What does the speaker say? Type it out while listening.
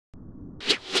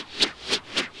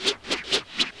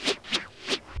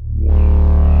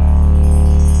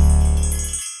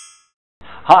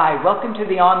Hi, welcome to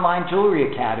the Online Jewelry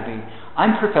Academy.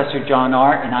 I'm Professor John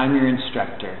Ahr, and I'm your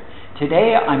instructor.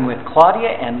 Today I'm with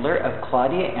Claudia Endler of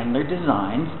Claudia Endler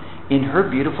Designs in her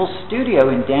beautiful studio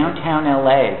in downtown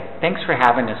LA. Thanks for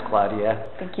having us, Claudia.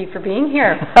 Thank you for being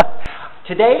here.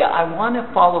 Today I want to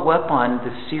follow up on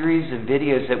the series of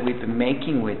videos that we've been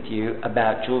making with you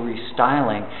about jewelry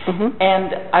styling.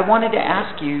 And I wanted to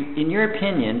ask you, in your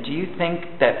opinion, do you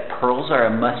think that pearls are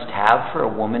a must-have for a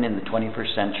woman in the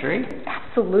 21st century?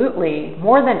 Absolutely.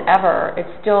 More than ever, it's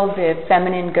still the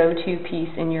feminine go-to piece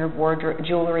in your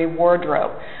jewelry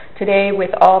wardrobe. Today,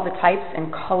 with all the types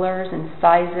and colors and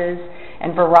sizes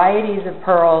and varieties of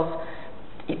pearls,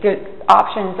 the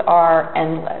options are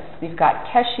endless. You've got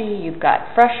Keshi, you've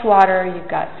got freshwater, you've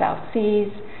got South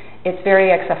Seas. It's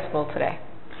very accessible today.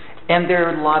 And there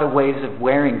are a lot of ways of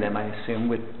wearing them, I assume,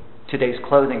 with today's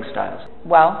clothing styles.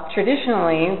 Well,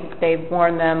 traditionally, they've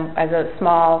worn them as a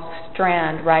small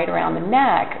strand right around the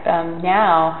neck.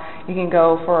 Now, you can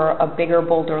go for a bigger,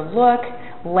 bolder look.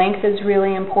 Length is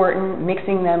really important,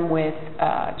 mixing them with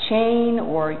chain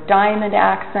or diamond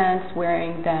accents,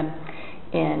 wearing them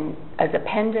as a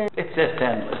pendant. It's just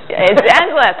endless. It's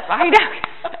endless. I know.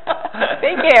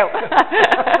 Thank you.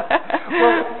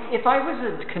 Well, if I was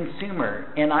a consumer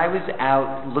and I was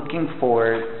out looking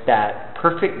for that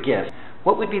perfect gift,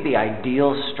 what would be the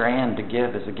ideal strand to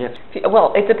give as a gift?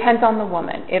 Well, it depends on the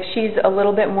woman. If she's a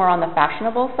little bit more on the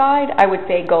fashionable side, I would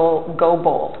say go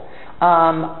bold.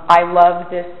 I love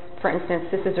this. For instance,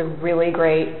 this is a really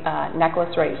great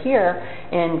necklace right here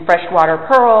in freshwater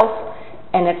pearls.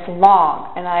 And it's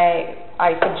long, and I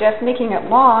suggest making it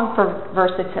long for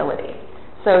versatility.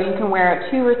 So you can wear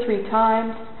it 2 or 3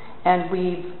 times, and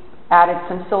we've added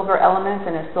some silver elements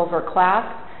and a silver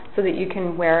clasp so that you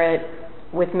can wear it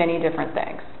with many different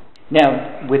things.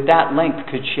 Now, with that length,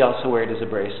 could she also wear it as a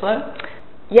bracelet?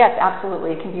 Yes,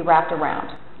 absolutely. It can be wrapped around.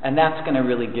 And that's going to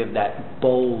really give that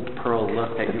bold pearl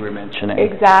look that you were mentioning.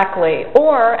 Exactly.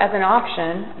 Or, as an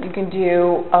option, you can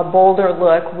do a bolder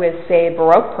look with, say,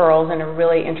 Baroque pearls and a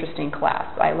really interesting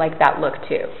clasp. I like that look,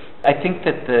 too. I think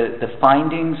that the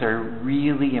findings are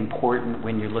really important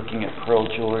when you're looking at pearl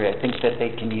jewelry. I think that they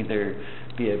can either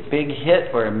be a big hit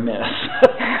or a miss.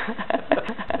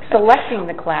 Selecting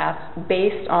the clasp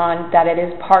based on that it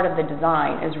is part of the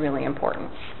design is really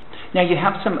important. Now, you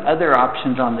have some other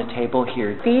options on the table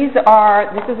here. This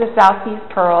is a South Seas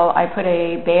pearl. I put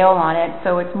a bail on it,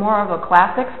 so it's more of a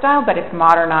classic style, but it's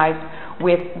modernized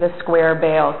with the square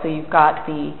bail, so you've got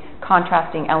the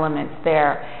contrasting elements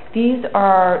there. These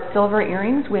are silver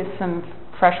earrings with some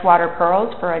freshwater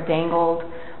pearls for a dangled,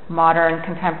 modern,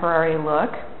 contemporary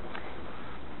look.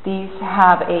 These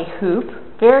have a hoop,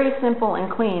 very simple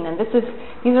and clean, and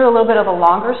these are a little bit of a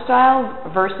longer style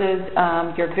versus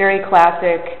your very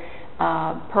classic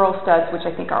pearl studs, which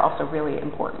I think are also really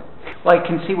important. Well, I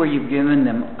can see where you've given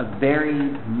them a very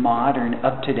modern,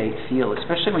 up-to-date feel,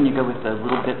 especially when you go with a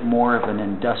little bit more of an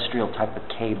industrial type of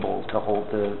cable to hold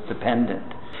the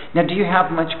pendant. Now, do you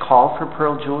have much call for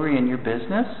pearl jewelry in your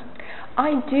business?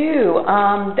 I do.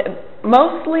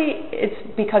 Mostly it's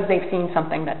because they've seen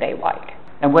something that they like.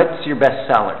 And what's your best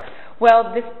seller?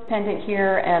 Well, this pendant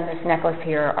here and this necklace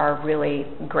here are really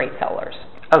great sellers.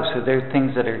 Oh, so they're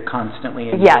things that are constantly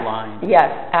in your line.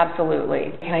 Yes,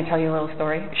 absolutely. Can I tell you a little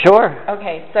story? Sure.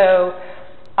 Okay, so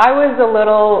I was a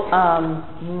little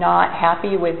not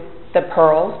happy with the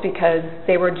pearls because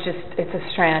they were it's a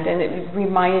strand, and it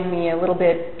reminded me a little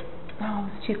bit,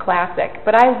 it's too classic.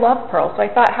 But I love pearls, so I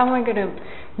thought, how am I going to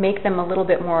make them a little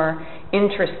bit more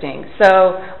interesting?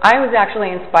 So I was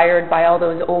actually inspired by all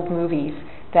those old movies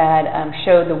that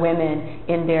showed the women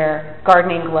in their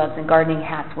gardening gloves and gardening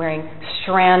hats wearing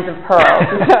strands of pearls.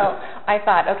 So I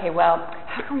thought, okay, well,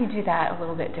 how can we do that a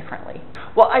little bit differently?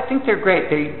 Well, I think they're great.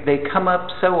 They come up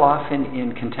so often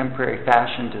in contemporary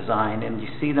fashion design, and you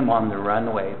see them on the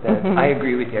runway. I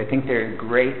agree with you. I think they're a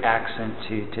great accent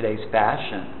to today's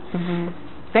fashion.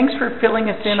 Thanks for filling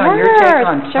us in on your take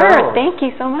on pearls. Thank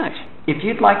you so much. If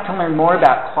you'd like to learn more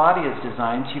about Claudia's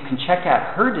designs, you can check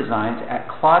out her designs at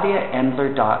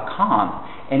claudiaendler.com.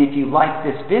 And if you like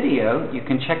this video, you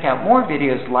can check out more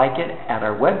videos like it at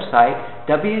our website,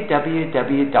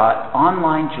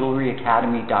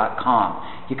 www.onlinejewelryacademy.com.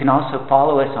 You can also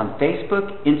follow us on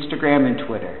Facebook, Instagram, and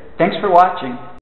Twitter. Thanks for watching.